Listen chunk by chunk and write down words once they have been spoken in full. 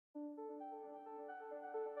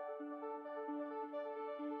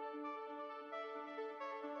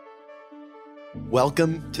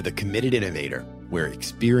Welcome to The Committed Innovator, where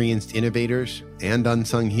experienced innovators and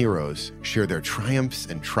unsung heroes share their triumphs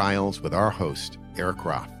and trials with our host, Eric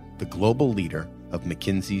Roth, the global leader of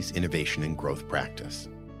McKinsey's Innovation and Growth Practice.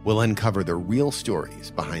 We'll uncover the real stories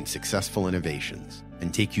behind successful innovations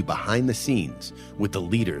and take you behind the scenes with the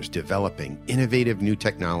leaders developing innovative new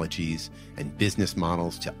technologies and business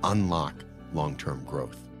models to unlock long-term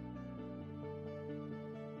growth.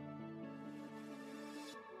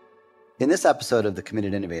 In this episode of The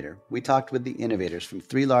Committed Innovator, we talked with the innovators from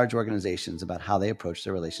 3 large organizations about how they approach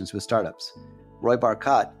their relations with startups. Roy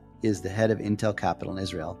Barkat is the head of Intel Capital in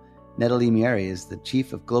Israel. Natalie Mieri is the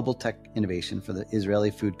chief of global tech innovation for the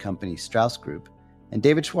Israeli food company Strauss Group. And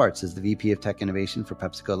David Schwartz is the VP of tech innovation for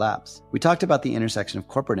PepsiCo Labs. We talked about the intersection of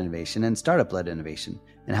corporate innovation and startup-led innovation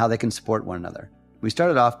and how they can support one another. We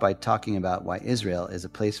started off by talking about why Israel is a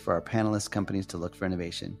place for our panelist companies to look for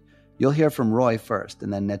innovation. You'll hear from Roy first,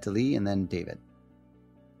 and then Natalie, and then David.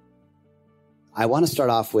 I want to start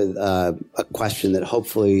off with a question that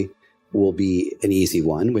hopefully will be an easy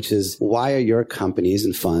one, which is, why are your companies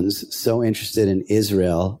and funds so interested in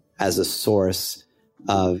Israel as a source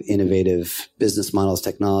of innovative business models,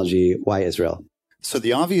 technology? Why Israel? So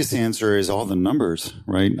the obvious answer is all the numbers,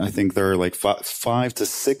 right? I think there are like 5,000 to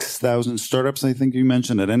 6,000 startups, I think you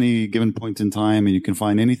mentioned, at any given point in time, and you can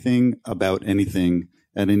find anything about anything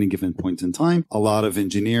at any given point in time. A lot of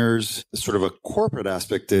engineers, sort of a corporate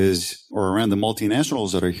aspect is, or around the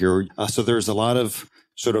multinationals that are here. So there's a lot of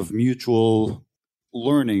sort of mutual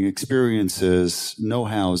learning experiences,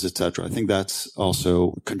 know-hows, etc. I think that's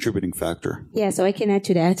also a contributing factor. Yeah, so I can add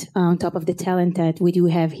to that on top of the talent that we do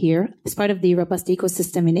have here. As part of the robust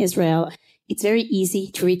ecosystem in Israel, it's very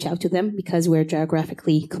easy to reach out to them because we're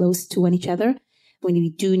geographically close to one each other. When we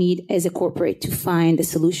do need, as a corporate, to find a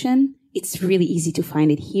solution, it's really easy to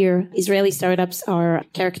find it here. Israeli startups are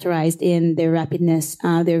characterized in their rapidness.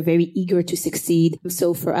 They're very eager to succeed.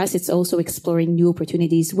 So for us, it's also exploring new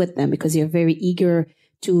opportunities with them because they're very eager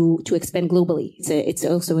to expand globally. It's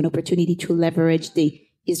also an opportunity to leverage the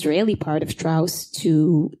Israeli part of Strauss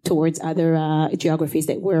towards other geographies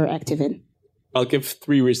that we're active in. I'll give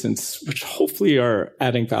 3 reasons, which hopefully are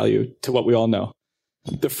adding value to what we all know.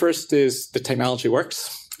 The first is the technology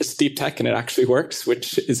works. It's deep tech and it actually works,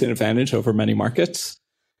 which is an advantage over many markets.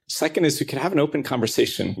 Second is we can have an open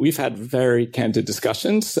conversation. We've had very candid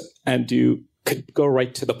discussions and you could go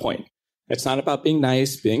right to the point. It's not about being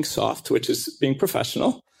nice, being soft, which is being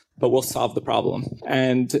professional, but we'll solve the problem.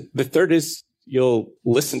 And the third is you'll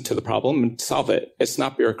listen to the problem and solve it. It's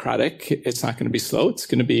not bureaucratic. It's not going to be slow. It's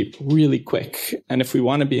going to be really quick. And if we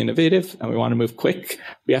want to be innovative and we want to move quick,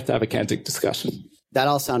 we have to have a candid discussion. That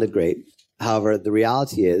all sounded great. However, the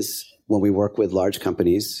reality is when we work with large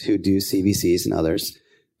companies who do CVCs and others,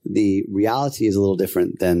 the reality is a little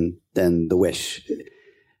different than the wish.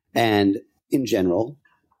 And in general,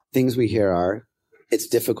 things we hear are, it's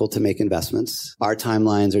difficult to make investments. Our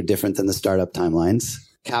timelines are different than the startup timelines.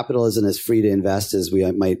 Capital isn't as free to invest as we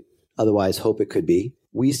might otherwise hope it could be.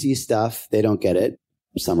 We see stuff, they don't get it.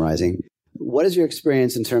 I'm summarizing. What is your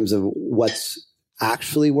experience in terms of what's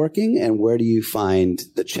actually working, and where do you find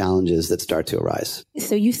the challenges that start to arise?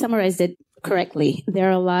 So you summarized it correctly. There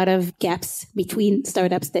are a lot of gaps between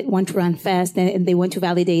startups that want to run fast and they want to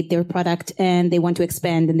validate their product and they want to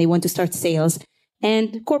expand and they want to start sales.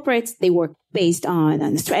 And corporates, they work based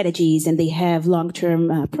on strategies and they have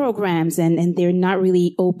long-term programs and they're not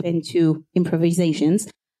really open to improvisations.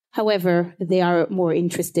 However, they are more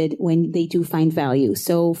interested when they do find value.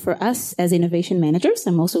 So for us as innovation managers,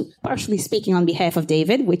 I'm also partially speaking on behalf of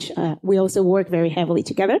David, which we also work very heavily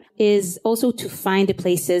together, is also to find the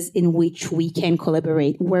places in which we can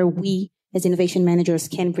collaborate, where we as innovation managers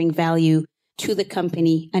can bring value to the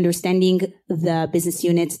company, understanding the business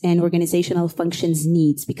units and organizational functions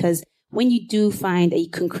needs. Because when you do find a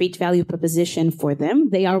concrete value proposition for them,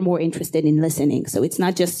 they are more interested in listening. So it's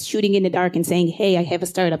not just shooting in the dark and saying, hey, I have a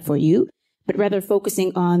startup for you, but rather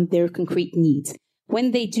focusing on their concrete needs.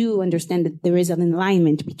 When they do understand that there is an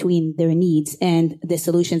alignment between their needs and the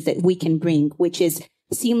solutions that we can bring, which is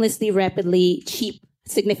seamlessly, rapidly, cheap,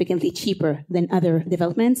 significantly cheaper than other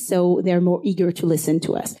developments. So they're more eager to listen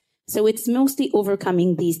to us. So it's mostly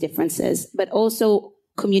overcoming these differences, but also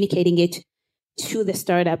communicating it to the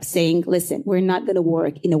startup saying, listen, we're not going to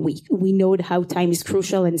work in a week. We know how time is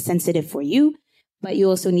crucial and sensitive for you, but you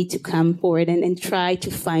also need to come forward and try to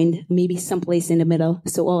find maybe someplace in the middle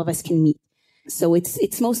so all of us can meet. So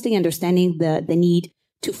it's mostly understanding the need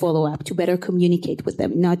to follow up, to better communicate with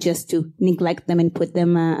them, not just to neglect them and put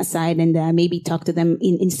them aside and maybe talk to them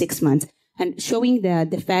in 6 months. and showing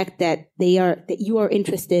the fact that that you are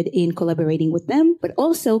interested in collaborating with them, but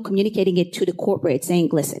also communicating it to the corporate, saying,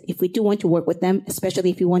 listen, if we do want to work with them, especially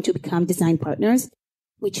if you want to become design partners,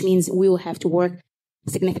 which means we will have to work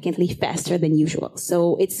significantly faster than usual.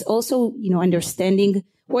 So it's also, understanding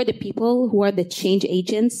who are the people, who are the change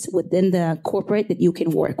agents within the corporate that you can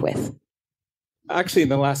work with. Actually, in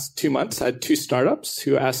the last 2 months, I had 2 startups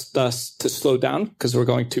who asked us to slow down because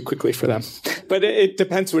we're going too quickly for them. But it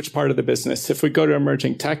depends which part of the business. If we go to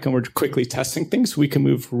emerging tech and we're quickly testing things, we can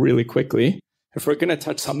move really quickly. If we're going to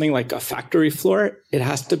touch something like a factory floor, it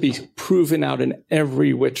has to be proven out in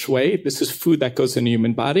every which way. This is food that goes in the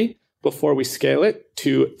human body before we scale it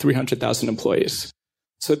to 300,000 employees.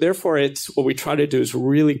 So therefore, what we try to do is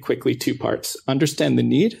really quickly 2 parts. Understand the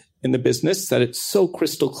need in the business, that it's so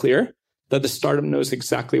crystal clear that the startup knows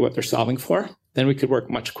exactly what they're solving for. Then we could work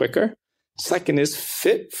much quicker. Second is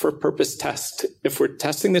fit for purpose test. If we're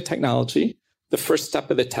testing the technology, the first step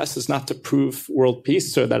of the test is not to prove world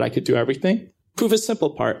peace so that I could do everything. Prove a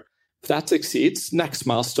simple part. If that succeeds, next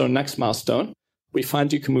milestone. We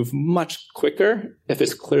find you can move much quicker if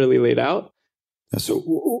it's clearly laid out.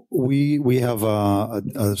 So we have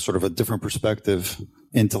a sort of a different perspective.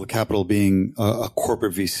 Intel Capital being a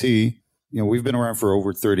corporate VC, we've been around for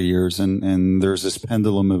over 30 years, and there's this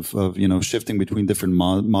pendulum of shifting between different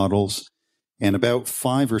models. And about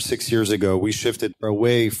 5 or 6 years ago, we shifted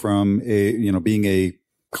away from being a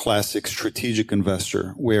classic strategic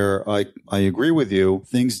investor, where I agree with you,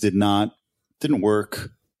 things didn't work,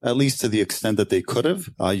 at least to the extent that they could have.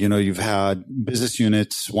 You've had business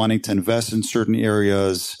units wanting to invest in certain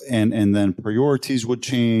areas, and then priorities would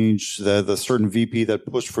change. The certain VP that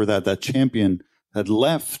pushed for that champion had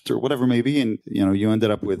left or whatever it may be, and you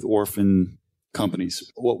ended up with orphan companies.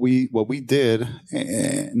 What we did,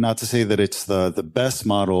 not to say that it's the best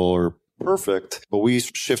model or perfect, but we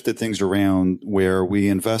shifted things around where we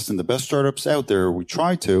invest in the best startups out there. We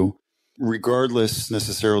try to, regardless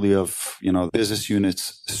necessarily of business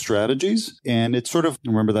units' strategies. And it's sort of,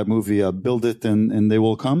 remember that movie, Build It and They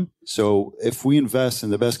Will Come. So if we invest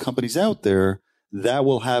in the best companies out there, that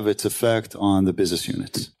will have its effect on the business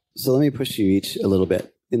units. So let me push you each a little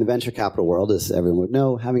bit. In the venture capital world, as everyone would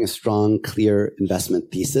know, having a strong, clear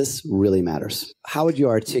investment thesis really matters. How would you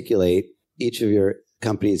articulate each of your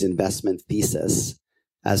company's investment thesis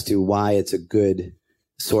as to why it's a good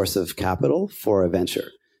source of capital for a venture?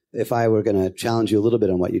 If I were going to challenge you a little bit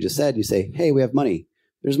on what you just said, you say, hey, we have money.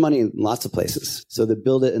 There's money in lots of places. So the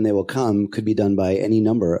build it and they will come could be done by any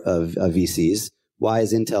number of VCs. Why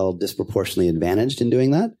is Intel disproportionately advantaged in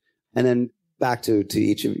doing that? And then back to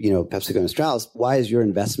each of, PepsiCo and Strauss, why is your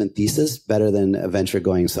investment thesis better than a venture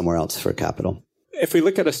going somewhere else for capital? If we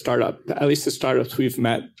look at a startup, at least the startups we've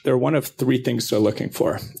met, they're one of 3 things they're looking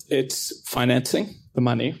for. It's financing, the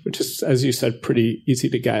money, which is, as you said, pretty easy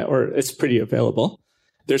to get, or it's pretty available.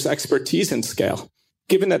 There's expertise and scale.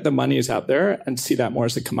 Given that the money is out there and see that more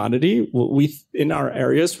as a commodity, in our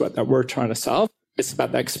areas that we're trying to solve, it's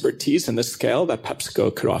about the expertise and the scale that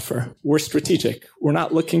PepsiCo could offer. We're strategic. We're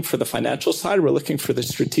not looking for the financial side. We're looking for the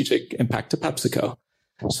strategic impact to PepsiCo.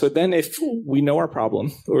 So then if we know our problem,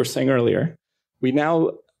 what we were saying earlier, we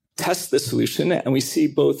now test the solution and we see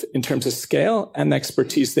both in terms of scale and the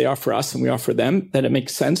expertise they offer us and we offer them, that it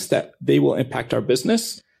makes sense that they will impact our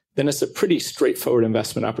business, then it's a pretty straightforward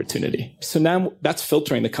investment opportunity. So now that's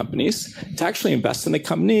filtering the companies to actually invest in the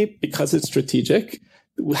company because it's strategic.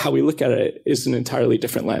 How we look at it is an entirely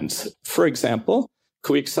different lens. For example,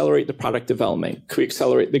 could we accelerate the product development? Could we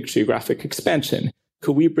accelerate the geographic expansion?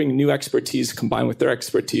 Could we bring new expertise combined with their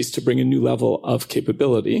expertise to bring a new level of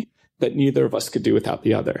capability that neither of us could do without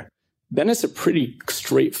the other? Then it's a pretty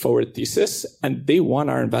straightforward thesis, and they want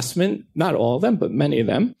our investment, not all of them, but many of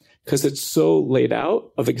them, because it's so laid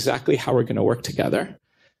out of exactly how we're going to work together.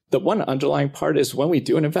 The one underlying part is when we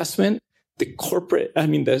do an investment, the corporate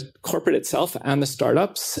itself and the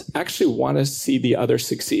startups actually want to see the other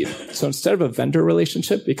succeed. So instead of a vendor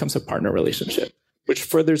relationship, it becomes a partner relationship, which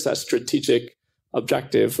furthers that strategic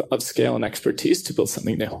objective of scale and expertise to build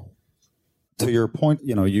something new. To your point,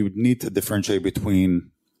 you need to differentiate between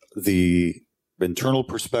the internal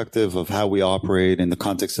perspective of how we operate in the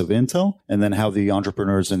context of Intel, and then how the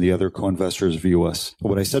entrepreneurs and the other co-investors view us.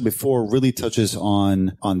 What I said before really touches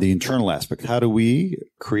on the internal aspect. How do we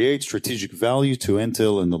create strategic value to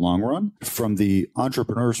Intel in the long run? From the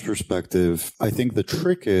entrepreneur's perspective, I think the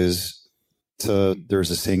trick is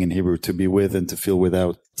there's a saying in Hebrew, to be with and to feel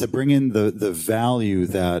without, to bring in the value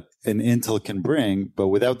that an Intel can bring, but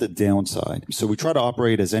without the downside. So we try to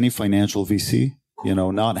operate as any financial VC,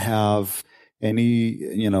 not have any,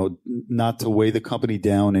 not to weigh the company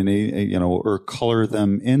down in or color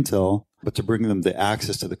them Intel, but to bring them the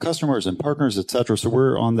access to the customers and partners, et cetera. So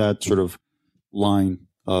we're on that sort of line,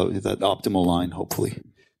 that optimal line, hopefully.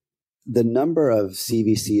 The number of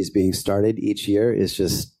CVCs being started each year is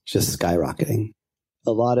just skyrocketing.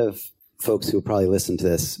 A lot of folks who probably listen to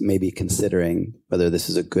this may be considering whether this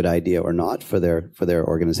is a good idea or not for their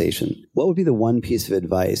organization. What would be the one piece of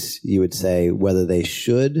advice you would say whether they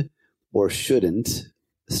should or shouldn't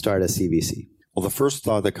start a CVC? Well, the first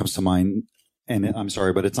thought that comes to mind, and I'm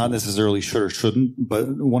sorry, but it's not necessarily should or shouldn't, but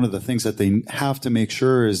one of the things that they have to make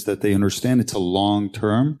sure is that they understand it's a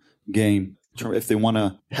long-term game. If they want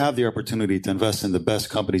to have the opportunity to invest in the best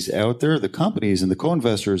companies out there, the companies and the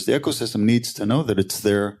co-investors, the ecosystem needs to know that it's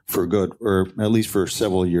there for good, or at least for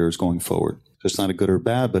several years going forward. So it's not a good or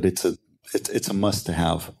bad, but it's a must to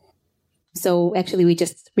have. So actually, we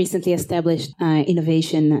just recently established the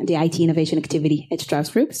IT innovation activity at Strauss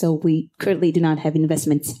Group. So we currently do not have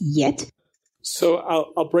investments yet. So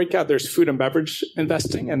I'll break out. There's food and beverage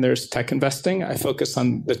investing and there's tech investing. I focus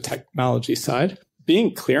on the technology side.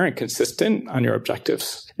 Being clear and consistent on your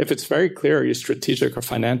objectives. If it's very clear, are you strategic or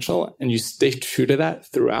financial, and you stay true to that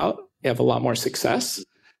throughout, you have a lot more success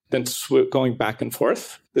than going back and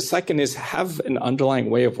forth. The second is have an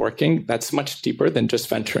underlying way of working that's much deeper than just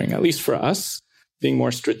venturing. At least for us, being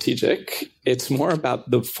more strategic, it's more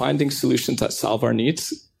about the finding solutions that solve our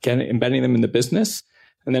needs, embedding them in the business,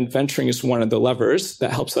 and then venturing is one of the levers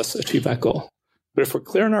that helps us achieve that goal. But if we're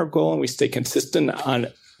clear on our goal and we stay consistent on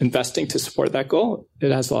investing to support that goal,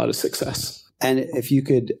 it has a lot of success. And if you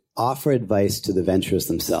could offer advice to the ventures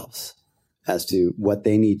themselves as to what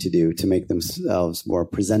they need to do to make themselves more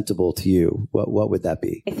presentable to you, what would that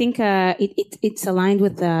be? I think it's aligned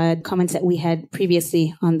with the comments that we had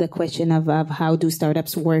previously on the question of how do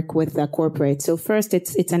startups work with corporates. So first,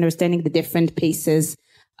 it's understanding the different paces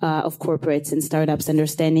of corporates and startups,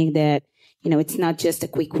 understanding that, it's not just a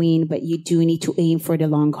quick win, but you do need to aim for the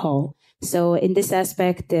long haul. So in this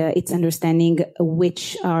aspect, it's understanding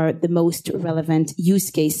which are the most relevant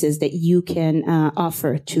use cases that you can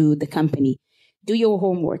offer to the company. Do your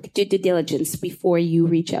homework, do due diligence before you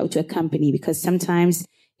reach out to a company, because sometimes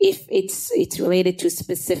if it's related to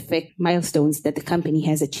specific milestones that the company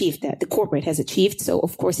has achieved, that the corporate has achieved, so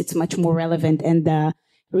of course it's much more relevant and the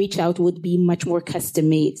reach out would be much more custom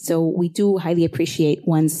made. So we do highly appreciate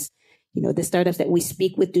once the startups that we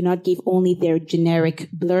speak with do not give only their generic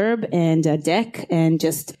blurb and deck and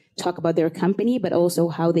just talk about their company, but also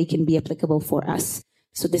how they can be applicable for us.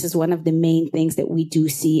 So this is one of the main things that we do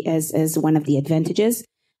see as one of the advantages.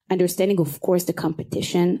 Understanding, of course, the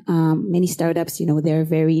competition. Many startups, they're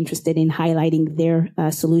very interested in highlighting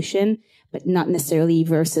their solution, but not necessarily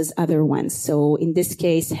versus other ones. So in this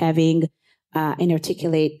case, having an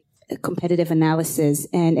articulate competitive analysis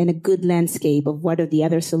and a good landscape of what are the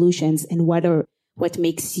other solutions and what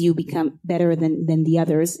makes you become better than the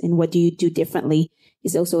others and what do you do differently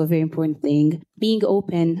is also a very important thing. Being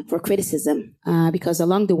open for criticism, because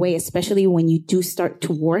along the way, especially when you do start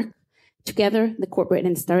to work together, the corporate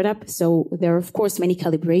and startup, so there are, of course, many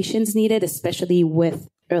calibrations needed, especially with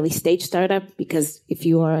early stage startup, because if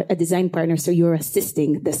you are a design partner, so you're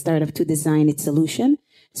assisting the startup to design its solution.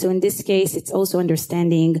 So in this case, it's also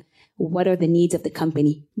understanding what are the needs of the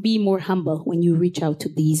company. Be more humble when you reach out to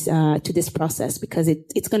this process, because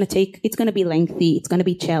it's going to be lengthy. It's going to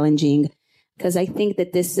be challenging, because I think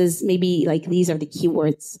that this is maybe these are the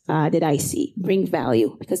keywords that I see. Bring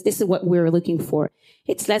value, because this is what we're looking for.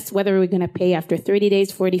 It's less whether we're going to pay after 30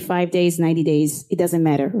 days, 45 days, 90 days. It doesn't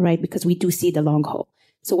matter, right? Because we do see the long haul.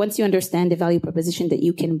 So once you understand the value proposition that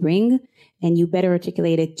you can bring and you better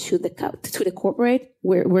articulate it to the corporate,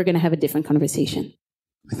 we're going to have a different conversation.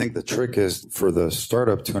 I think the trick is for the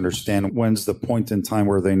startup to understand when's the point in time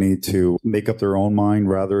where they need to make up their own mind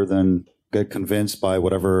rather than get convinced by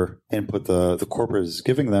whatever input the corporate is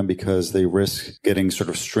giving them, because they risk getting sort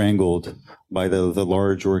of strangled by the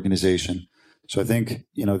large organization. So I think,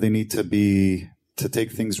 they need to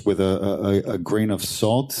take things with a grain of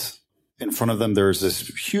salt. In front of them, there's this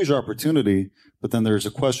huge opportunity, but then there's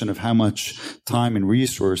a question of how much time and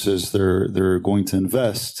resources they're going to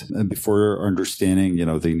invest before understanding,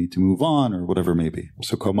 they need to move on or whatever it may be.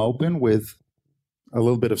 So come open with a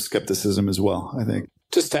little bit of skepticism as well, I think.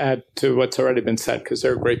 Just to add to what's already been said, because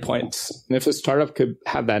there are great points. And if a startup could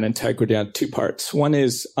have that integrity on two parts, one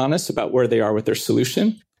is honest about where they are with their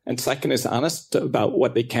solution. And second is honest about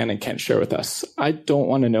what they can and can't share with us. I don't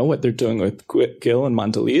want to know what they're doing with Gil and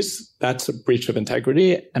Mondelez. That's a breach of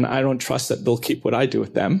integrity. And I don't trust that they'll keep what I do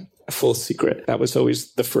with them a full secret. That was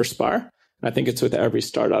always the first bar. And I think it's with every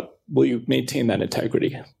startup. Will you maintain that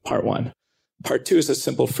integrity? Part one. Part two is a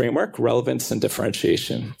simple framework, relevance and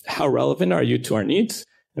differentiation. How relevant are you to our needs?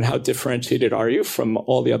 And how differentiated are you from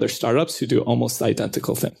all the other startups who do almost the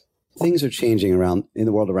identical thing? Things are changing around in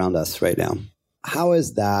the world around us right now. How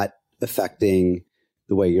is that affecting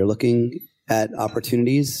the way you're looking at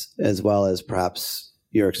opportunities, as well as perhaps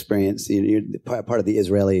your experience, you're part of the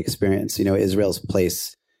Israeli experience, Israel's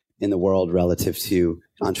place in the world relative to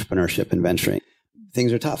entrepreneurship and venturing?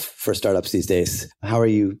 Things are tough for startups these days. How are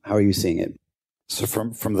you seeing it? So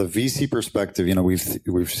from the VC perspective,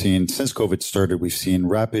 we've seen since COVID started, we've seen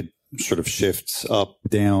rapid sort of shifts up,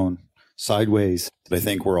 down, sideways. I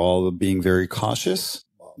think we're all being very cautious.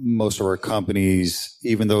 Most of our companies,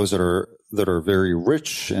 even those that are very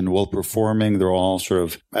rich and well performing, they're all sort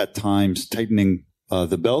of at times tightening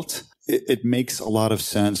the belt. It makes a lot of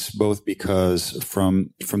sense, both because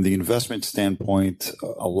from the investment standpoint,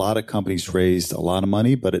 a lot of companies raised a lot of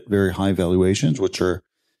money, but at very high valuations, which are,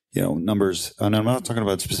 numbers. And I'm not talking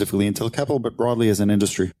about specifically Intel Capital, but broadly as an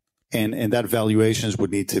industry. And that valuations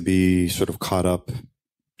would need to be sort of caught up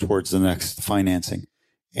towards the next financing.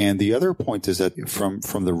 And the other point is that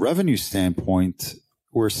from the revenue standpoint,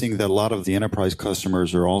 we're seeing that a lot of the enterprise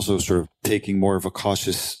customers are also sort of taking more of a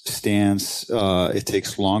cautious stance. It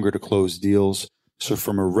takes longer to close deals. So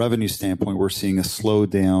from a revenue standpoint, we're seeing a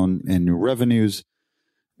slowdown in new revenues.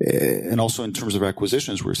 And also in terms of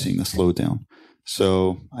acquisitions, we're seeing a slowdown.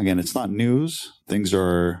 So again, it's not news. Things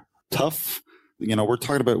are tough. We're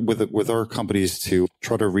talking about with our companies to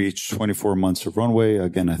try to reach 24 months of runway.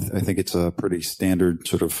 Again, I think it's a pretty standard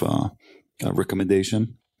sort of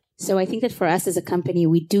recommendation. So I think that for us as a company,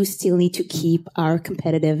 we do still need to keep our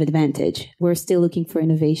competitive advantage. We're still looking for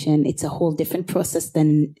innovation. It's a whole different process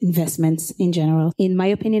than investments in general. In my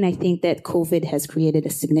opinion, I think that COVID has created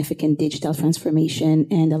a significant digital transformation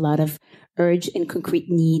and a lot of urge and concrete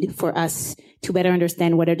need for us to better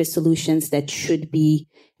understand what are the solutions that should be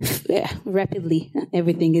rapidly,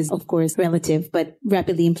 everything is of course relative, but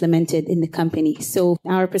rapidly implemented in the company. So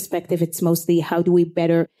our perspective, it's mostly how do we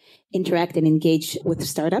better interact and engage with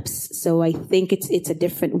startups. So I think it's a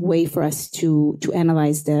different way for us to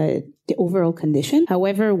analyze the overall condition.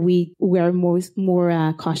 However, we are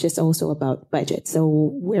more cautious also about budget.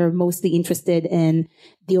 So we're mostly interested in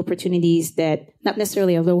the opportunities that not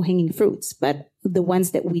necessarily are low hanging fruits, but the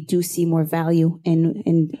ones that we do see more value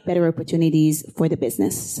and better opportunities for the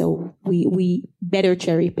business. So we better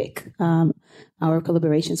cherry pick our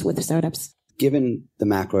collaborations with the startups. Given the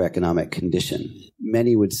macroeconomic condition,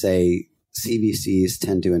 many would say CVCs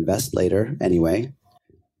tend to invest later anyway,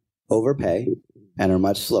 overpay, and are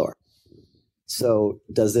much slower. So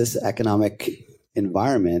does this economic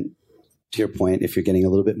environment, to your point, if you're getting a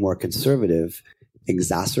little bit more conservative,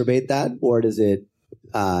 exacerbate that? Or does it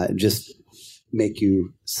just make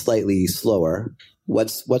you slightly slower?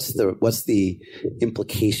 What's the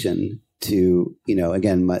implication to,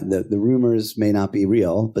 again, the rumors may not be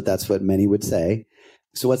real, but that's what many would say.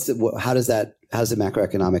 So how does the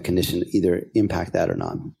macroeconomic condition either impact that or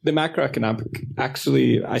not? The macroeconomic,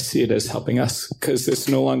 actually, I see it as helping us because it's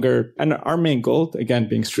no longer, and our main goal, again,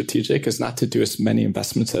 being strategic, is not to do as many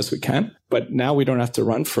investments as we can. But now we don't have to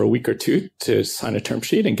run for a week or two to sign a term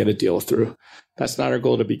sheet and get a deal through. That's not our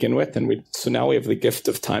goal to begin with. And so now we have the gift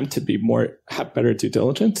of time to have better due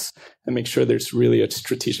diligence and make sure there's really a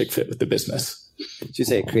strategic fit with the business. So you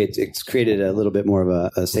say it's created a little bit more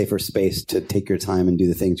of a safer space to take your time and do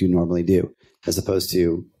the things you normally do, as opposed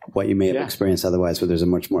to what you may have experienced otherwise, where there's a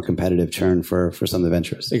much more competitive churn for some of the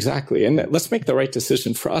ventures. Exactly. And let's make the right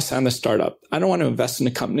decision for us and the startup. I don't want to invest in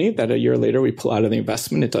a company that a year later we pull out of the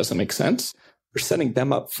investment. It doesn't make sense. We're setting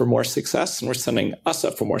them up for more success and we're setting us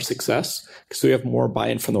up for more success because we have more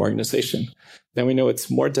buy-in from the organization. Then we know it's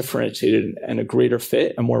more differentiated and a greater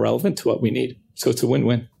fit and more relevant to what we need. So it's a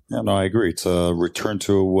win-win. Yeah, no, I agree. It's a return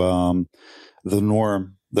to the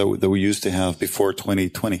norm that we used to have before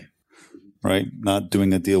 2020, right? Not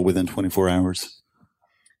doing a deal within 24 hours.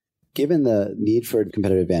 Given the need for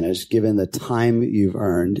competitive advantage, given the time you've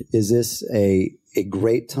earned, is this a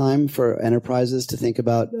great time for enterprises to think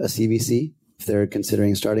about a CVC if they're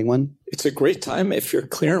considering starting one? It's a great time if you're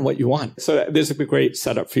clear on what you want. So there's a great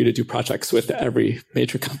setup for you to do projects with every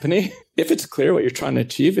major company. If it's clear what you're trying to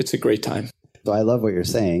achieve, it's a great time. So I love what you're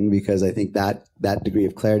saying because I think that degree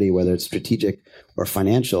of clarity, whether it's strategic or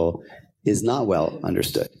financial, is not well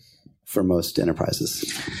understood for most enterprises.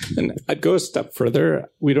 And I'd go a step further.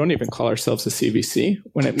 We don't even call ourselves a CVC.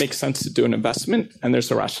 When it makes sense to do an investment and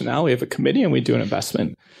there's a rationale, we have a committee and we do an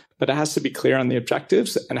investment. But it has to be clear on the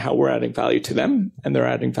objectives and how we're adding value to them and they're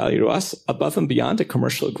adding value to us above and beyond a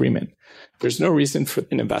commercial agreement. There's no reason for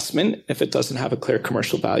an investment if it doesn't have a clear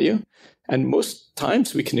commercial value. And most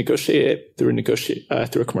times we can negotiate it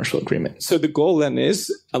through a commercial agreement. So the goal then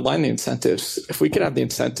is align the incentives. If we could have the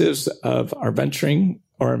incentives of our venturing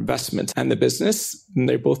or investment and the business, then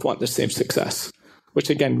they both want the same success,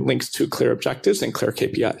 which again links to clear objectives and clear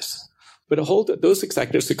KPIs. But hold those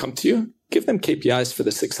executives who come to you, give them KPIs for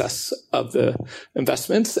the success of the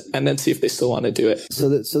investments, and then see if they still want to do it. So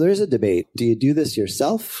there's a debate. Do you do this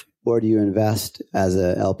yourself, or do you invest as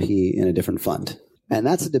a LP in a different fund? And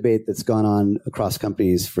that's a debate that's gone on across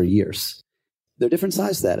companies for years. There are different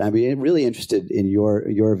sides to that. I'd be really interested in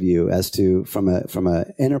your view as to, from a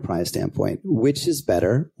enterprise standpoint, which is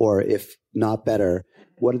better, or if not better,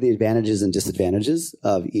 what are the advantages and disadvantages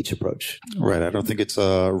of each approach? Right. I don't think it's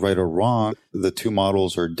right or wrong. The two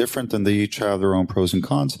models are different and they each have their own pros and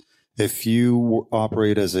cons. If you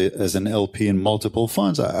operate as an LP in multiple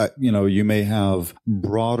funds, you may have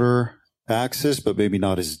broader access, but maybe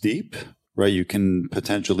not as deep. Right, you can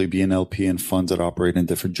potentially be an LP in funds that operate in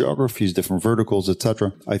different geographies, different verticals,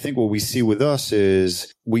 etc. I think what we see with us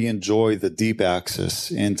is we enjoy the deep access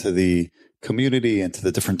into the community, into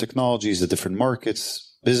the different technologies, the different markets,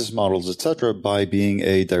 business models, etc., by being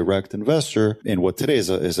a direct investor in what today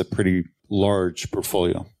is a pretty large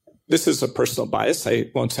portfolio. This is a personal bias. I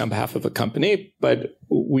won't say on behalf of a company, but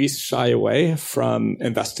we shy away from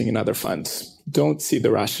investing in other funds. Don't see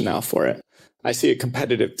the rationale for it. I see a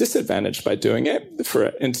competitive disadvantage by doing it.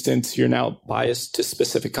 For instance, you're now biased to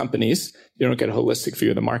specific companies. You don't get a holistic view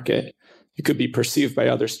of the market. You could be perceived by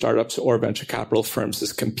other startups or venture capital firms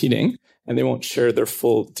as competing, and they won't share their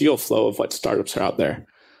full deal flow of what startups are out there.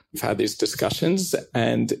 We've had these discussions,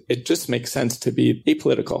 and it just makes sense to be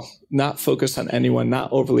apolitical, not focus on anyone,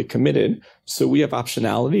 not overly committed. So we have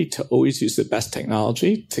optionality to always use the best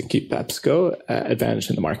technology to keep PepsiCo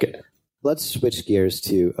advantage in the market. Let's switch gears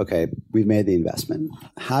to, okay, we've made the investment.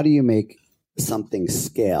 How do you make something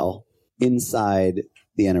scale inside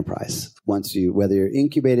the enterprise? Whether you're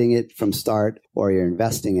incubating it from start or you're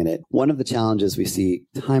investing in it, one of the challenges we see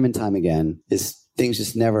time and time again is things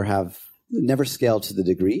just never scale to the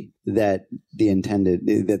degree that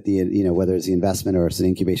whether it's the investment or it's an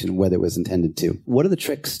incubation, whether it was intended to. What are the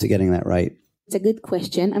tricks to getting that right? It's a good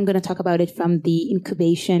question. I'm going to talk about it from the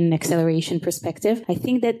incubation acceleration perspective. I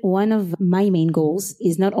think that one of my main goals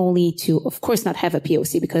is not only to, of course, not have a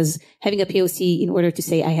POC, because having a POC in order to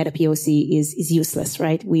say I had a POC is useless,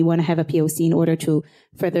 right? We want to have a POC in order to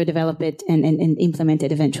further develop it and implement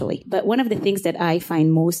it eventually. But one of the things that I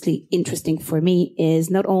find mostly interesting for me is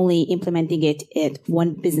not only implementing it at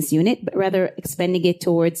one business unit, but rather expanding it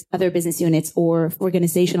towards other business units or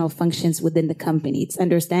organizational functions within the company. It's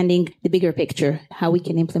understanding the bigger picture, how we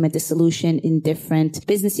can implement the solution in different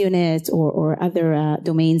business units or other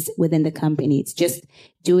domains within the company. It's just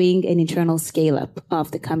doing an internal scale up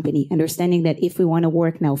of the company, understanding that if we want to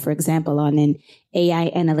work now, for example, on an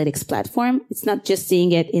AI analytics platform, it's not just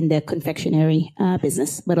seeing it in the confectionery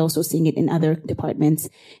business, but also seeing it in other departments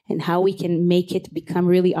and how we can make it become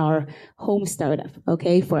really our home startup.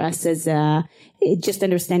 Okay. For us as just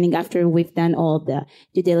understanding after we've done all the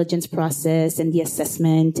due diligence process and the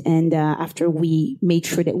assessment and after we made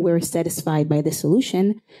sure that we're satisfied by the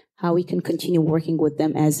solution, how we can continue working with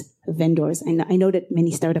them as vendors. And I know that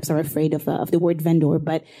many startups are afraid of the word vendor,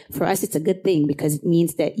 but for us, it's a good thing because it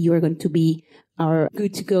means that you are going to be our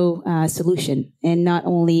good to go solution and not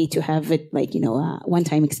only to have it like,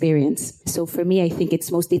 one-time experience. So for me, I think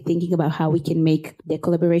it's mostly thinking about how we can make the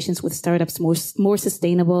collaborations with startups more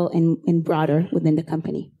sustainable and broader within the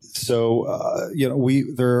company. So,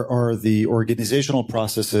 there are the organizational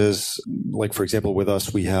processes. Like, for example, with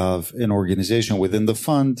us, we have an organization within the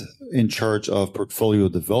fund in charge of portfolio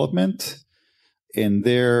development. And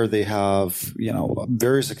there they have,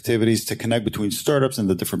 various activities to connect between startups and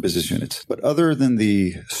the different business units. But other than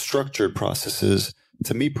the structured processes,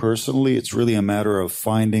 to me personally, it's really a matter of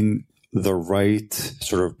finding the right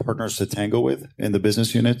sort of partners to tango with in the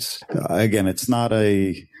business units. Again, it's not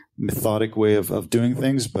a methodic way of doing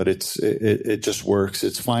things, but it just works.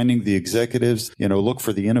 It's finding the executives, look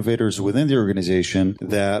for the innovators within the organization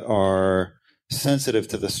that are sensitive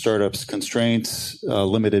to the startup's constraints,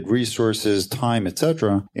 limited resources, time,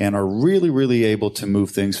 etc., and are really, really able to move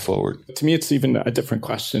things forward. To me, it's even a different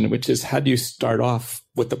question, which is how do you start off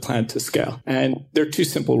with the plan to scale? And there are two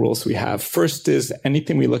simple rules we have. First is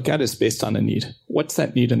anything we look at is based on a need. What's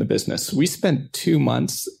that need in the business? We spent 2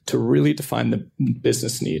 months to really define the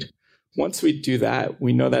business need. Once we do that,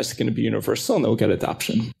 we know that's going to be universal and they'll get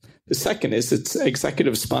adoption. The second is it's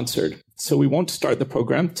executive sponsored. So we won't start the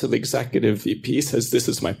program till the executive VP says, this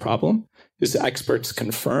is my problem. His experts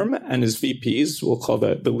confirm, and his VPs, we'll call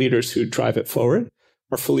the leaders who drive it forward,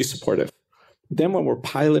 are fully supportive. Then when we're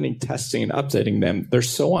piloting, testing, and updating them, they're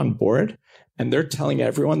so on board and they're telling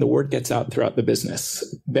everyone, the word gets out throughout the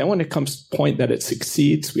business. Then when it comes to the point that it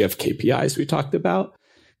succeeds, we have KPIs we talked about.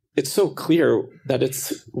 It's so clear that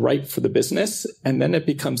it's right for the business. And then it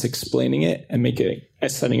becomes explaining it and making it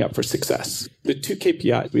as setting up for success. The two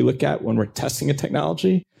KPIs we look at when we're testing a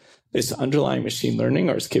technology is underlying machine learning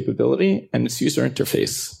or its capability and its user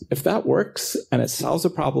interface. If that works and it solves a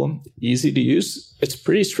problem, easy to use, it's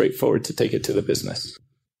pretty straightforward to take it to the business.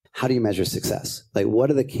 How do you measure success? Like, what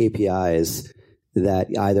are the KPIs that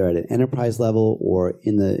either at an enterprise level or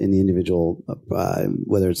in the individual,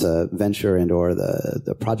 whether it's a venture and or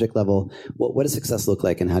the project level, what does success look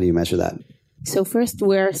like and how do you measure that? So first,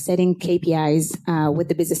 we're setting KPIs with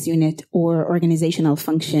the business unit or organizational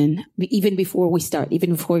function even before we start the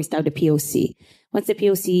POC. Once the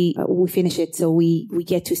POC, we finish it, so we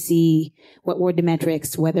get to see what were the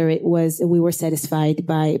metrics, whether it was we were satisfied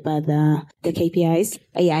by the KPIs.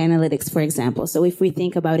 AI analytics, for example. So if we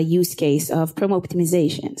think about a use case of promo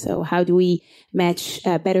optimization, so how do we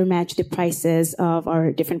better match the prices of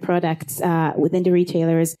our different products within the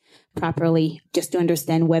retailers properly, just to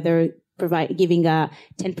understand whether giving a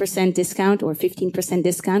 10% discount or 15%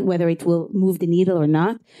 discount, whether it will move the needle or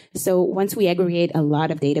not. So once we aggregate a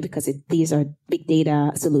lot of data, because these are big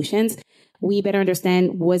data solutions, we better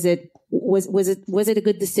understand, was it a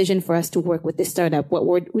good decision for us to work with this startup? What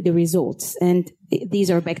were the results? And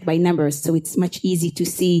these are backed by numbers, so it's much easy to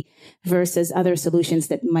see versus other solutions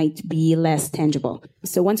that might be less tangible.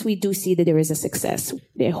 So once we do see that there is a success,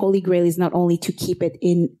 the holy grail is not only to keep it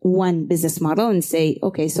in one business model and say,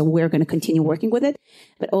 okay, so we're going to continue working with it,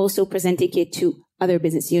 but also presenting it to other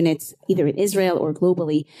business units, either in Israel or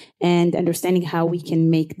globally, and understanding how we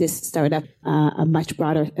can make this startup a much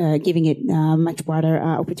broader, giving it much broader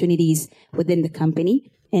opportunities within the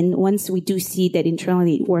company. And once we do see that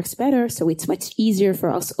internally it works better, so it's much easier for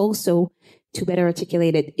us also to better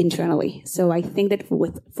articulate it internally. So I think that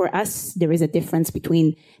for us, there is a difference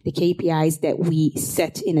between the KPIs that we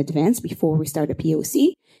set in advance before we start a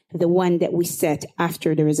POC, the one that we set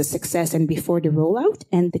after there is a success and before the rollout,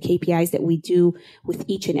 and the KPIs that we do with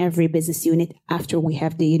each and every business unit after we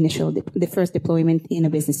have the first deployment in a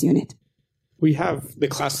business unit. We have the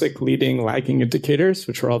classic leading, lagging indicators,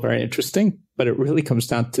 which are all very interesting, but it really comes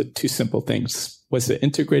down to two simple things. Was it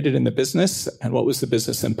integrated in the business, and what was the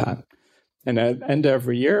business impact? And at the end of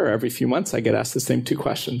every year or every few months, I get asked the same two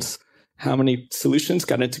questions. How many solutions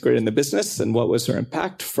got integrated in the business, and what was their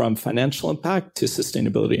impact from financial impact to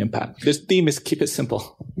sustainability impact? This theme is keep it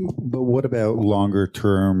simple. But what about longer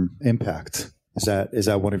term impact? Is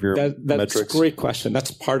that one of your that's metrics? That's a great question.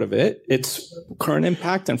 That's part of it. It's current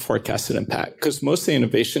impact and forecasted impact, because most of the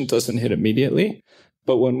innovation doesn't hit immediately.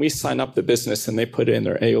 But when we sign up the business and they put it in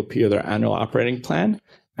their AOP or their annual operating plan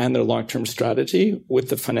and their long-term strategy with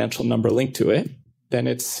the financial number linked to it, then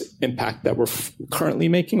it's impact that we're currently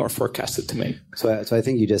making or forecasted to make. So I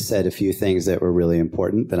think you just said a few things that were really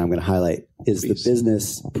important that I'm going to highlight. Is Please. The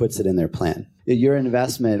business puts it in their plan. Your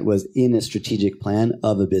investment was in a strategic plan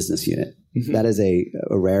of a business unit. Mm-hmm. That is a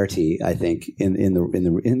rarity, I think, in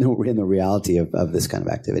the reality of this kind of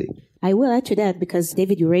activity. I will add to that, because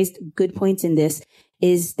David, you raised good points in this,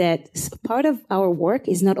 is that part of our work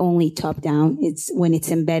is not only top down, it's when it's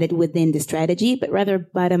embedded within the strategy, but rather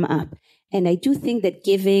bottom up. And I do think that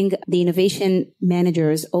giving the innovation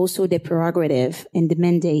managers also the prerogative and the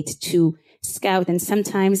mandate to scout and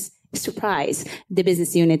sometimes surprise the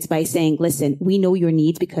business units by saying, listen, we know your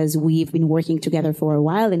needs because we've been working together for a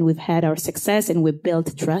while and we've had our success and we've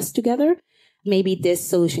built trust together. Maybe this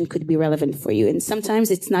solution could be relevant for you. And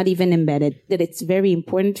sometimes it's not even embedded, that it's very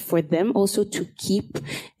important for them also to keep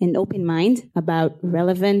an open mind about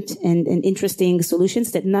relevant and interesting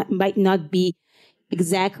solutions that might not be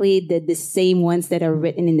exactly the same ones that are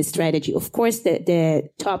written in the strategy. Of course, the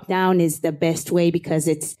top down is the best way because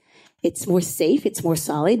it's more safe, it's more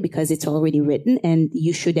solid because it's already written and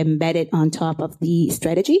you should embed it on top of the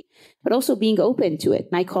strategy, but also being open to it.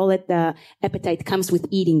 And I call it the appetite comes with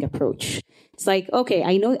eating approach. It's like, okay,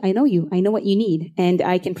 I know you, I know what you need, and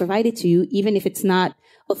I can provide it to you even if it's not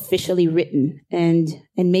officially written, and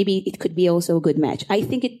maybe it could be also a good match. I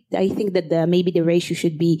think that maybe the ratio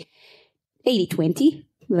should be 80-20,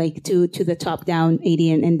 like to the top down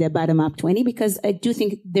 80 and the bottom up 20, because I do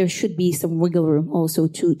think there should be some wiggle room also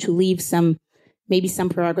to leave maybe some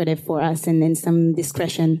prerogative for us and then some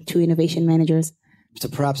discretion to innovation managers. So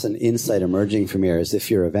perhaps an insight emerging from here is if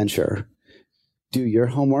you're a venture, do your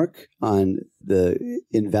homework on the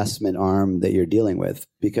investment arm that you're dealing with.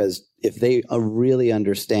 Because if they really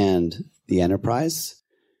understand the enterprise,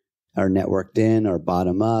 are networked in or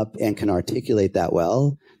bottom up, and can articulate that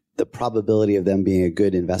well, the probability of them being a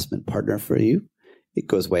good investment partner for you, it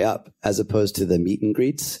goes way up, as opposed to the meet and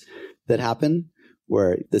greets that happen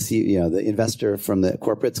where the investor from the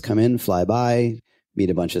corporates come in, fly by, meet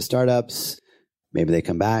a bunch of startups. Maybe they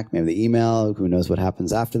come back, maybe they email, who knows what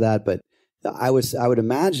happens after that. But I would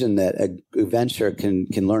imagine that a venture can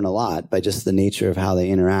learn a lot by just the nature of how they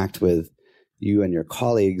interact with you and your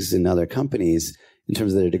colleagues in other companies in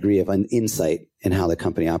terms of their degree of insight in how the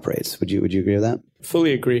company operates. Would you agree with that?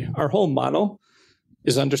 Fully agree. Our whole model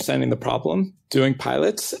is understanding the problem, doing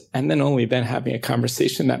pilots, and then only then having a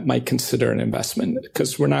conversation that might consider an investment.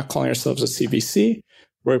 Because we're not calling ourselves a CVC.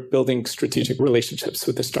 We're building strategic relationships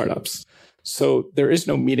with the startups. So there is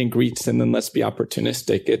no meet and greets and then let's be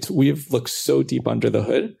opportunistic. We've looked so deep under the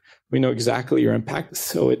hood. We know exactly your impact.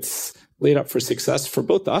 So it's laid up for success for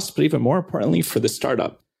both us, but even more importantly for the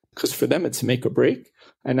startup. Because for them, it's make or break.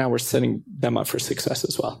 And now we're setting them up for success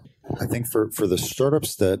as well. I think for the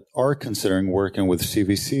startups that are considering working with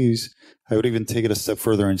CVCs, I would even take it a step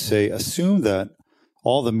further and say, assume that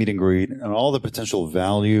all the meet and greet and all the potential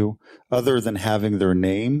value, other than having their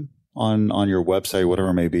name on your website, whatever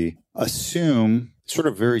it may be, assume sort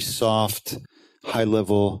of very soft,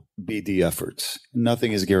 high-level BD efforts.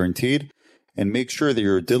 Nothing is guaranteed. And make sure that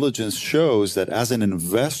your diligence shows that as an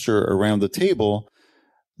investor around the table,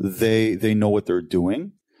 they know what they're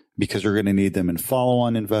doing, because you're going to need them in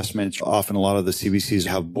follow-on investments. Often a lot of the CVCs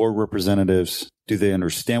have board representatives. Do they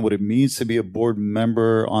understand what it means to be a board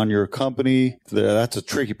member on your company? That's a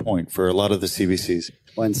tricky point for a lot of the CVCs.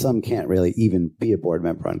 Well, and some can't really even be a board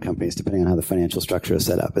member on companies, depending on how the financial structure is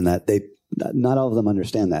set up, and that not all of them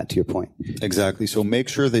understand that, to your point. Exactly. So make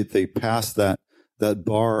sure that they pass that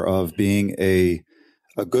bar of being a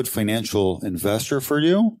good financial investor for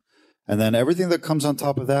you. And then everything that comes on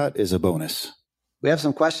top of that is a bonus. We have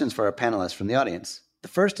some questions for our panelists from the audience. The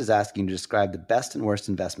first is asking you to describe the best and worst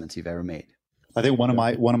investments you've ever made. I think one of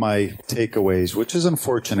my takeaways, which is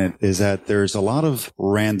unfortunate, is that there's a lot of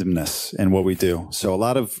randomness in what we do. So a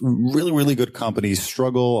lot of really, really good companies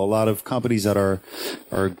struggle. A lot of companies that are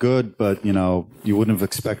good, but you wouldn't have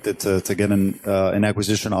expected to get an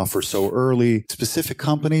acquisition offer so early. Specific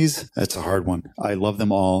companies, that's a hard one. I love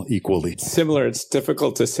them all equally. Similar, it's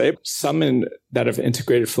difficult to say. Some that have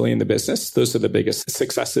integrated fully in the business, those are the biggest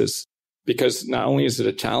successes. Because not only is it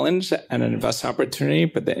a challenge and an investment opportunity,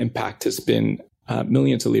 but the impact has been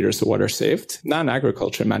millions of liters of water saved,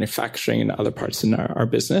 non-agriculture, manufacturing, and other parts in our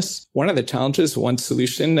business. One of the challenges, one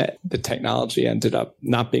solution, the technology ended up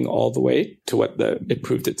not being all the way to what it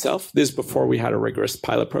proved itself. This is before we had a rigorous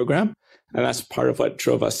pilot program. And that's part of what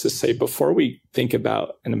drove us to say, before we think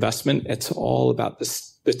about an investment, it's all about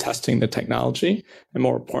the testing, the technology, and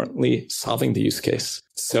more importantly, solving the use case.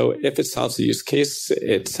 So if it solves the use case,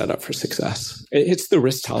 it's set up for success. It's the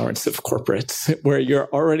risk tolerance of corporates where you're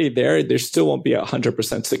already there still won't be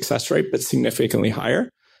 100% success rate, but significantly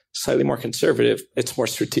higher, slightly more conservative. It's more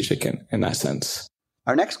strategic in that sense.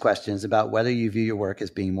 Our next question is about whether you view your work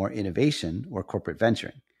as being more innovation or corporate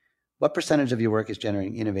venturing. What percentage of your work is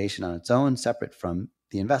generating innovation on its own, separate from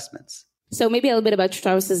the investments? So maybe a little bit about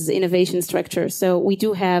Strauss's innovation structure. So we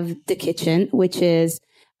do have The Kitchen, which is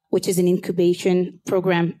an incubation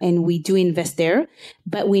program, and we do invest there,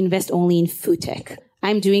 but we invest only in food tech.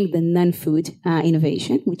 I'm doing the non-food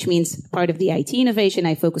innovation, which means part of the IT innovation.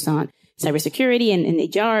 I focus on cybersecurity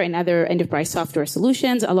and HR and other enterprise software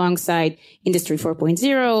solutions alongside Industry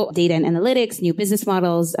 4.0, data and analytics, new business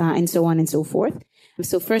models, and so on and so forth.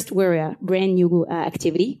 So first, we're a brand new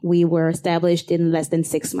activity. We were established in less than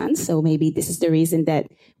 6 months. So maybe this is the reason that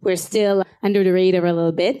we're still under the radar a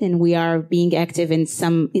little bit, and we are being active in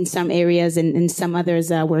some areas, and in some others,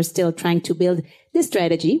 we're still trying to build this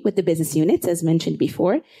strategy with the business units, as mentioned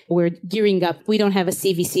before. We're gearing up. We don't have a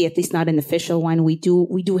CVC, at least not an official one. We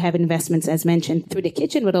do have investments, as mentioned, through The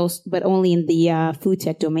Kitchen, but only in the food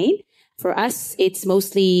tech domain. For us, it's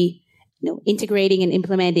mostly integrating and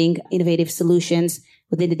implementing innovative solutions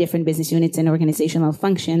within the different business units and organizational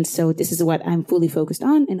functions. So this is what I'm fully focused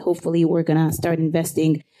on, and hopefully we're going to start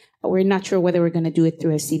investing. We're not sure whether we're going to do it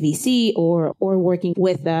through a CVC or working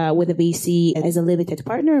with a VC as a limited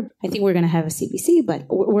partner. I think we're going to have a CVC, but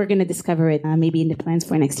we're going to discover it maybe in the plans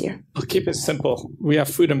for next year. I'll keep it simple. We have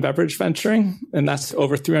food and beverage venturing, and that's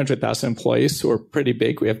over 300,000 employees, so we're pretty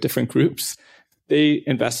big. We have different groups. They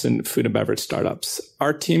invest in food and beverage startups.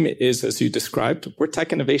 Our team is, as you described, we're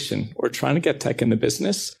tech innovation. We're trying to get tech in the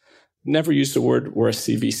business. Never use the word we're a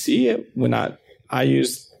CVC.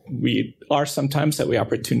 We are sometimes that we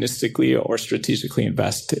opportunistically or strategically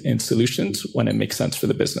invest in solutions when it makes sense for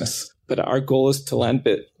the business. But our goal is to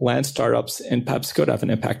land startups in PepsiCo to have an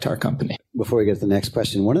impact to our company. Before we get to the next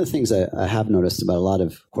question, one of the things I have noticed about a lot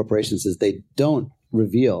of corporations is they don't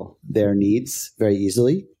reveal their needs very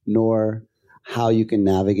easily, nor how you can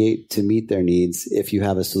navigate to meet their needs if you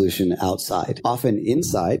have a solution outside. Often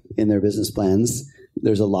inside in their business plans,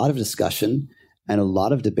 there's a lot of discussion and a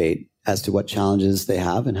lot of debate as to what challenges they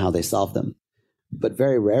have and how they solve them. But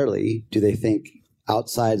very rarely do they think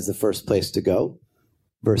outside is the first place to go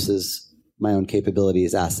versus my own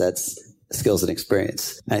capabilities, assets, skills, and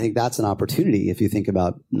experience. And I think that's an opportunity if you think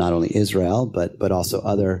about not only Israel, but also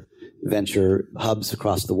other venture hubs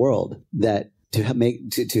across the world, that to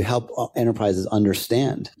help enterprises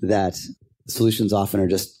understand that solutions often are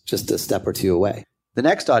just a step or two away. The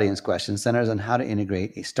next audience question centers on how to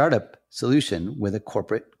integrate a startup solution with a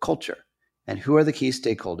corporate culture, and who are the key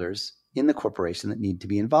stakeholders in the corporation that need to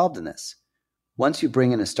be involved in this. Once you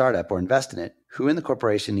bring in a startup or invest in it, who in the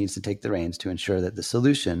corporation needs to take the reins to ensure that the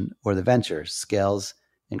solution or the venture scales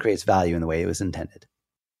and creates value in the way it was intended?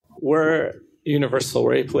 We're universal,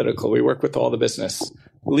 we're apolitical. We work with all the business.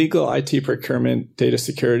 Legal, IT, procurement, data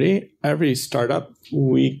security. Every startup,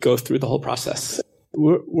 we go through the whole process.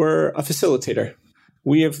 We're a facilitator.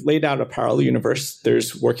 We have laid out a parallel universe.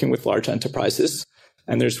 There's working with large enterprises,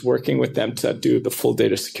 and there's working with them to do the full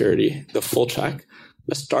data security, the full check.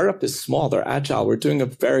 A startup is small. They're agile. We're doing a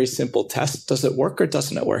very simple test. Does it work or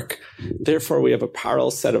doesn't it work? Therefore, we have a parallel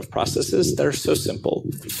set of processes that are so simple.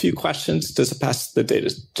 A few questions. Does it pass the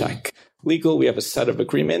data check? Legal, we have a set of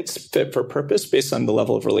agreements fit for purpose based on the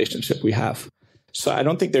level of relationship we have. So I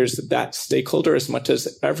don't think there's that stakeholder as much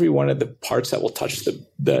as every one of the parts that will touch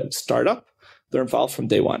the startup. They're involved from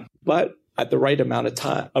day one, but at the right amount of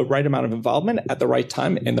time, a right amount of involvement at the right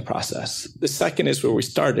time in the process. The second is where we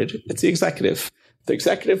started. It's the executive. The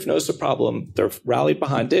executive knows the problem. They're rallied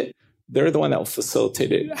behind it. They're the one that will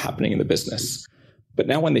facilitate it happening in the business. But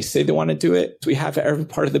now when they say they want to do it, we have every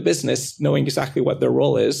part of the business knowing exactly what their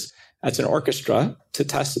role is as an orchestra to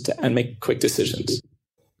test it and make quick decisions.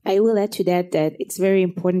 I will add to that it's very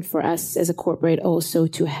important for us as a corporate also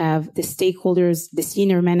to have the stakeholders, the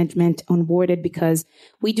senior management onboarded, because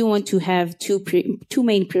we do want to have two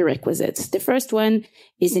main prerequisites. The first one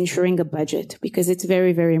is ensuring a budget, because it's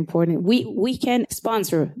very, very important. We can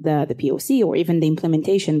sponsor the POC or even the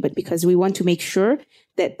implementation, but because we want to make sure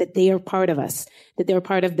that they are part of us, that they're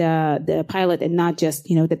part of the pilot, and not just,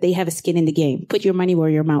 that they have a skin in the game. Put your money where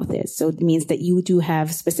your mouth is. So it means that you do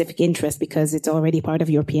have specific interest because it's already part of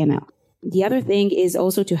your P&L. The other thing is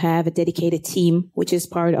also to have a dedicated team, which is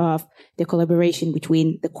part of the collaboration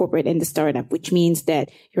between the corporate and the startup, which means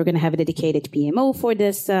that you're going to have a dedicated PMO for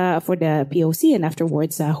this, for the POC, and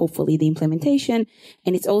afterwards, hopefully the implementation.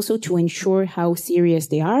 And it's also to ensure how serious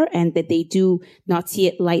they are and that they do not see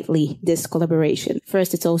it lightly, this collaboration.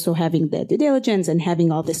 First, it's also having the due diligence and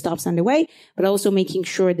having all the stops underway, but also making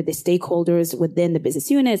sure that the stakeholders within the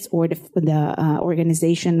business units or the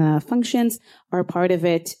organization functions are part of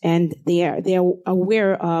it, and they are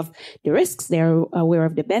aware of the risks, they're aware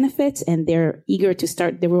of the benefits, and they're eager to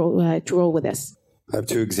start to roll with us. I have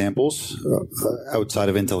two examples outside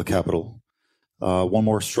of Intel Capital. One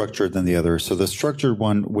more structured than the other. So the structured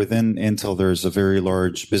one, within Intel, there's a very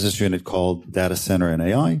large business unit called Data Center and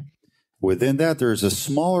AI. Within that, there's a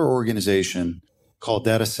smaller organization called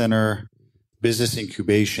Data Center Business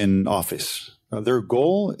Incubation Office. Their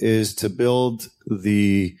goal is to build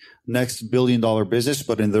the next billion-dollar business,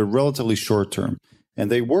 but in the relatively short term. And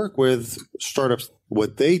they work with startups.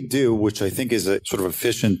 What they do, which I think is a sort of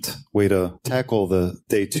efficient way to tackle the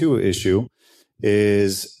day two issue,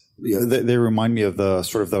 is they remind me of the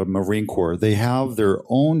sort of the Marine Corps. They have their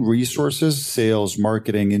own resources, sales,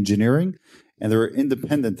 marketing, engineering, and they're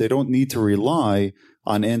independent. They don't need to rely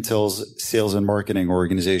on Intel's sales and marketing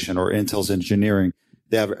organization or Intel's engineering.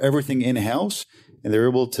 They have everything in-house, and they're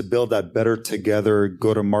able to build that better together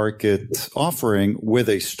go-to-market offering with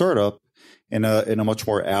a startup in a much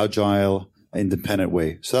more agile, independent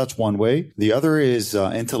way. So that's one way. The other is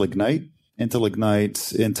Intel Ignite. Intel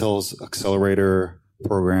Ignite's Intel's accelerator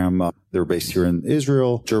program. They're based here in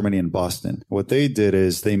Israel, Germany, and Boston. What they did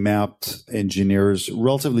is they mapped engineers,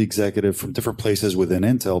 relatively executive from different places within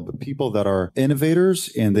Intel, but people that are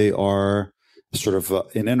innovators, and they are sort of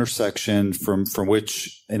an intersection from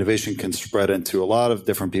which innovation can spread into a lot of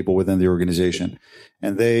different people within the organization.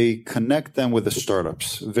 And they connect them with the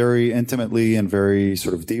startups very intimately and very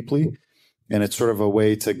sort of deeply. And it's sort of a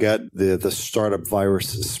way to get the startup virus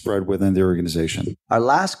spread within the organization. Our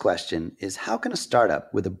last question is, how can a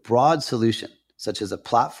startup with a broad solution, such as a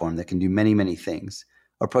platform that can do many, many things,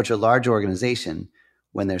 approach a large organization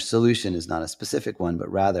when their solution is not a specific one,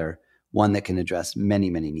 but rather one that can address many,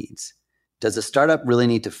 many needs? Does a startup really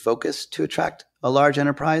need to focus to attract a large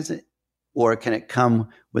enterprise? Or can it come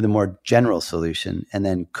with a more general solution and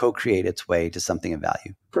then co-create its way to something of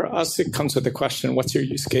value? For us, it comes with the question, what's your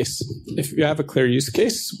use case? If you have a clear use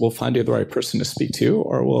case, we'll find you the right person to speak to,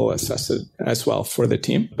 or we'll assess it as well for the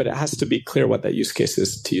team. But it has to be clear what that use case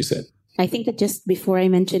is to use it. I think that just before I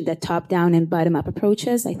mentioned the top-down and bottom-up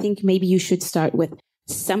approaches, I think maybe you should start with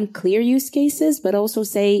some clear use cases, but also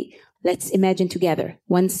say, let's imagine together.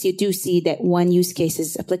 Once you do see that one use case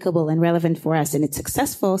is applicable and relevant for us and it's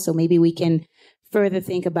successful, so maybe we can further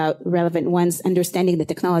think about relevant ones, understanding the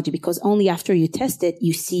technology, because only after you test it,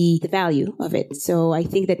 you see the value of it. So I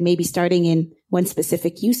think that maybe starting in one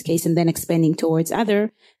specific use case and then expanding towards others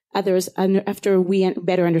after we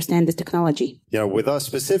better understand the technology. Yeah, with us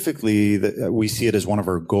specifically, we see it as one of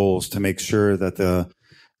our goals to make sure that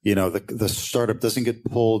the startup doesn't get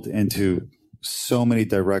pulled into so many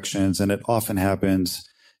directions. And it often happens,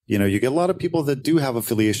 you get a lot of people that do have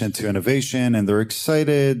affiliation to innovation and they're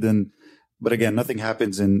excited. But again, nothing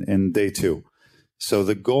happens in day two. So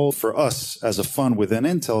the goal for us as a fund within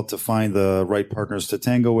Intel to find the right partners to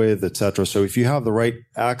tango with, et cetera. So if you have the right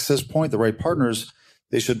access point, the right partners,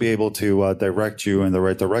 they should be able to direct you in the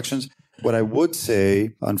right directions. What I would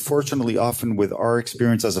say, unfortunately, often with our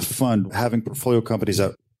experience as a fund, having portfolio companies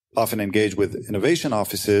that often engage with innovation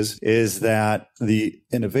offices, is that the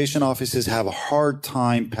innovation offices have a hard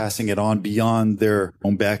time passing it on beyond their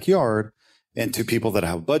own backyard and to people that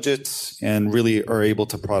have budgets and really are able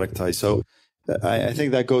to productize. So I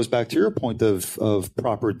think that goes back to your point of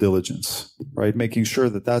proper diligence, right? Making sure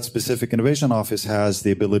that specific innovation office has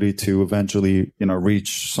the ability to eventually,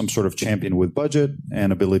 reach some sort of champion with budget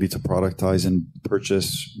and ability to productize and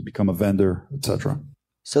purchase, become a vendor, et cetera.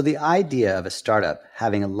 So the idea of a startup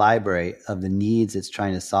having a library of the needs it's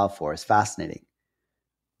trying to solve for is fascinating.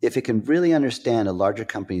 If it can really understand a larger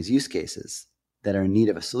company's use cases that are in need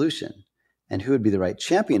of a solution and who would be the right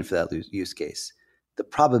champion for that use case, the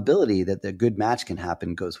probability that the good match can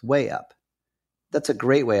happen goes way up. That's a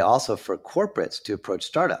great way also for corporates to approach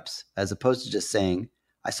startups, as opposed to just saying,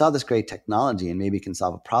 I saw this great technology and maybe it can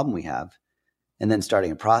solve a problem we have, and then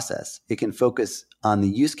starting a process. It can focus on the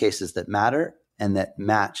use cases that matter and that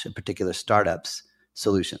match a particular startup's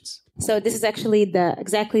solutions. So this is actually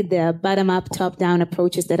exactly the bottom-up, top-down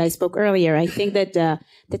approaches that I spoke earlier. I think that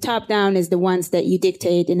the top-down is the ones that you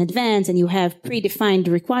dictate in advance and you have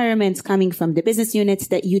predefined requirements coming from the business units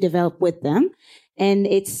that you develop with them. And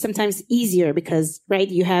it's sometimes easier because, right,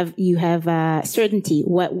 you have certainty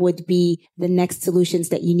what would be the next solutions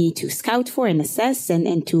that you need to scout for and assess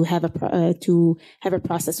and to have a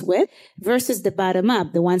process with, versus the bottom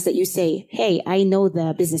up, the ones that you say, hey, I know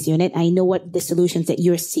the business unit. I know what the solutions that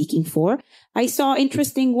you're seeking for. I saw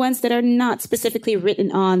interesting ones that are not specifically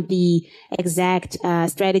written on the exact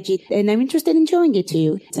strategy, and I'm interested in showing it to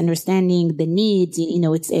you. It's understanding the needs.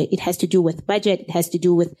 It has to do with budget. It has to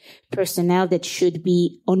do with personnel that should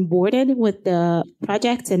be onboarded with the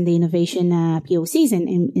projects and the innovation POCs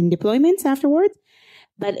and deployments afterwards.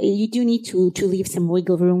 But you do need to leave some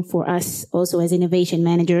wiggle room for us also as innovation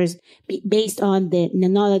managers based on the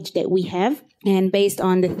knowledge that we have and based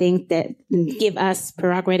on the things that give us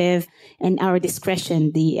prerogative and our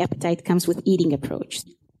discretion. The appetite comes with eating approach.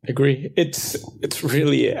 Agree. It's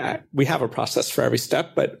really, we have a process for every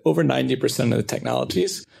step, but over 90% of the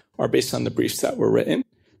technologies are based on the briefs that were written.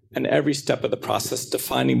 And every step of the process,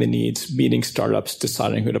 defining the needs, meeting startups,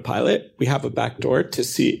 deciding who to pilot, we have a backdoor to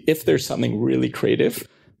see if there's something really creative.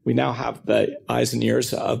 We now have the eyes and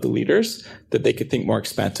ears of the leaders that they could think more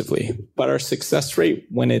expansively. But our success rate,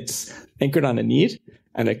 when it's anchored on a need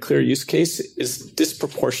and a clear use case, is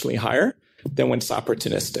disproportionately higher than when it's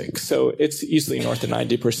opportunistic. So it's easily north of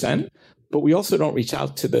 90%. But we also don't reach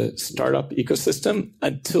out to the startup ecosystem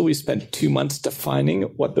until we spend 2 months defining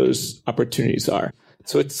what those opportunities are.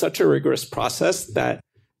 So it's such a rigorous process that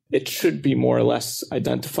it should be more or less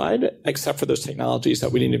identified, except for those technologies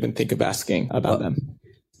that we didn't even think of asking about them.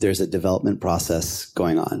 There's a development process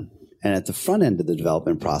going on. And at the front end of the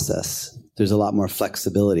development process, there's a lot more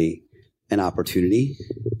flexibility and opportunity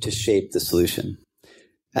to shape the solution.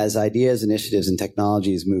 As ideas, initiatives, and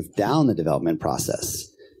technologies move down the development process,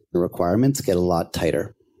 the requirements get a lot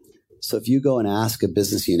tighter. So if you go and ask a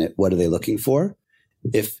business unit, what are they looking for?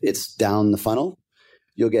 If it's down the funnel,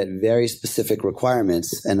 you'll get very specific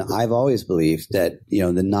requirements. And I've always believed that,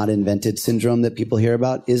 the not invented syndrome that people hear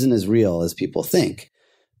about isn't as real as people think.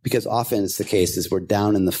 Because often it's the case is we're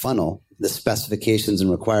down in the funnel, the specifications and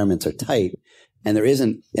requirements are tight, and there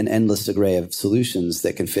isn't an endless array of solutions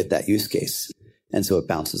that can fit that use case. And so it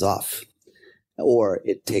bounces off. Or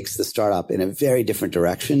it takes the startup in a very different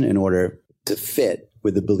direction in order to fit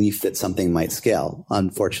with the belief that something might scale.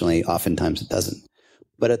 Unfortunately, oftentimes it doesn't.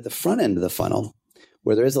 But at the front end of the funnel,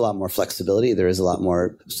 where there is a lot more flexibility, there is a lot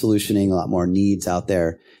more solutioning, a lot more needs out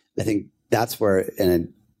there, I think that's where,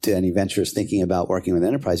 to any ventures thinking about working with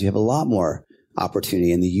enterprise, you have a lot more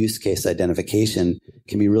opportunity, and the use case identification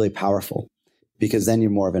can be really powerful, because then you're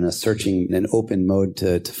more of in a searching, an open mode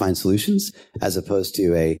to find solutions, as opposed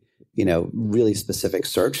to a really specific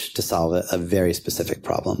search to solve a very specific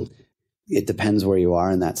problem. It depends where you are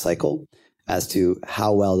in that cycle as to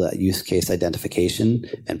how well that use case identification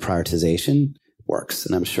and prioritization works.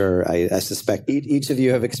 And I'm sure, I suspect each of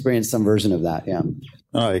you have experienced some version of that. Yeah.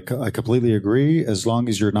 I completely agree. As long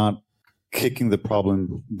as you're not kicking the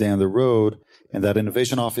problem down the road, and that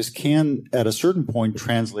innovation office can, at a certain point,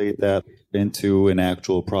 translate that into an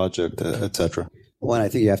actual project, et cetera. Well, I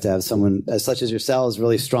think you have to have someone such as yourselves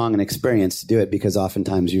really strong and experienced to do it, because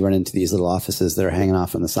oftentimes you run into these little offices that are hanging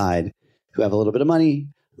off on the side who have a little bit of money,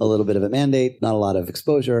 a little bit of a mandate, not a lot of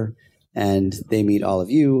exposure, and they meet all of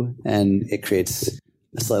you, and it creates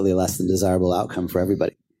a slightly less than desirable outcome for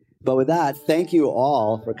everybody. But with that, thank you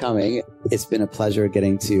all for coming. It's been a pleasure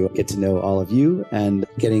getting to get to know all of you and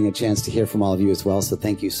getting a chance to hear from all of you as well. So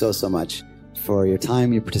thank you so much for your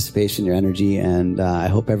time, your participation, your energy, and I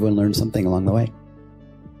hope everyone learned something along the way.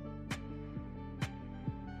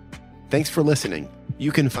 Thanks for listening.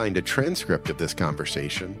 You can find a transcript of this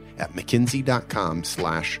conversation at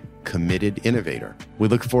mckinsey.com/committed innovator. We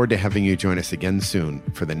look forward to having you join us again soon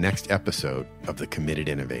for the next episode of The Committed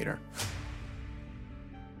Innovator.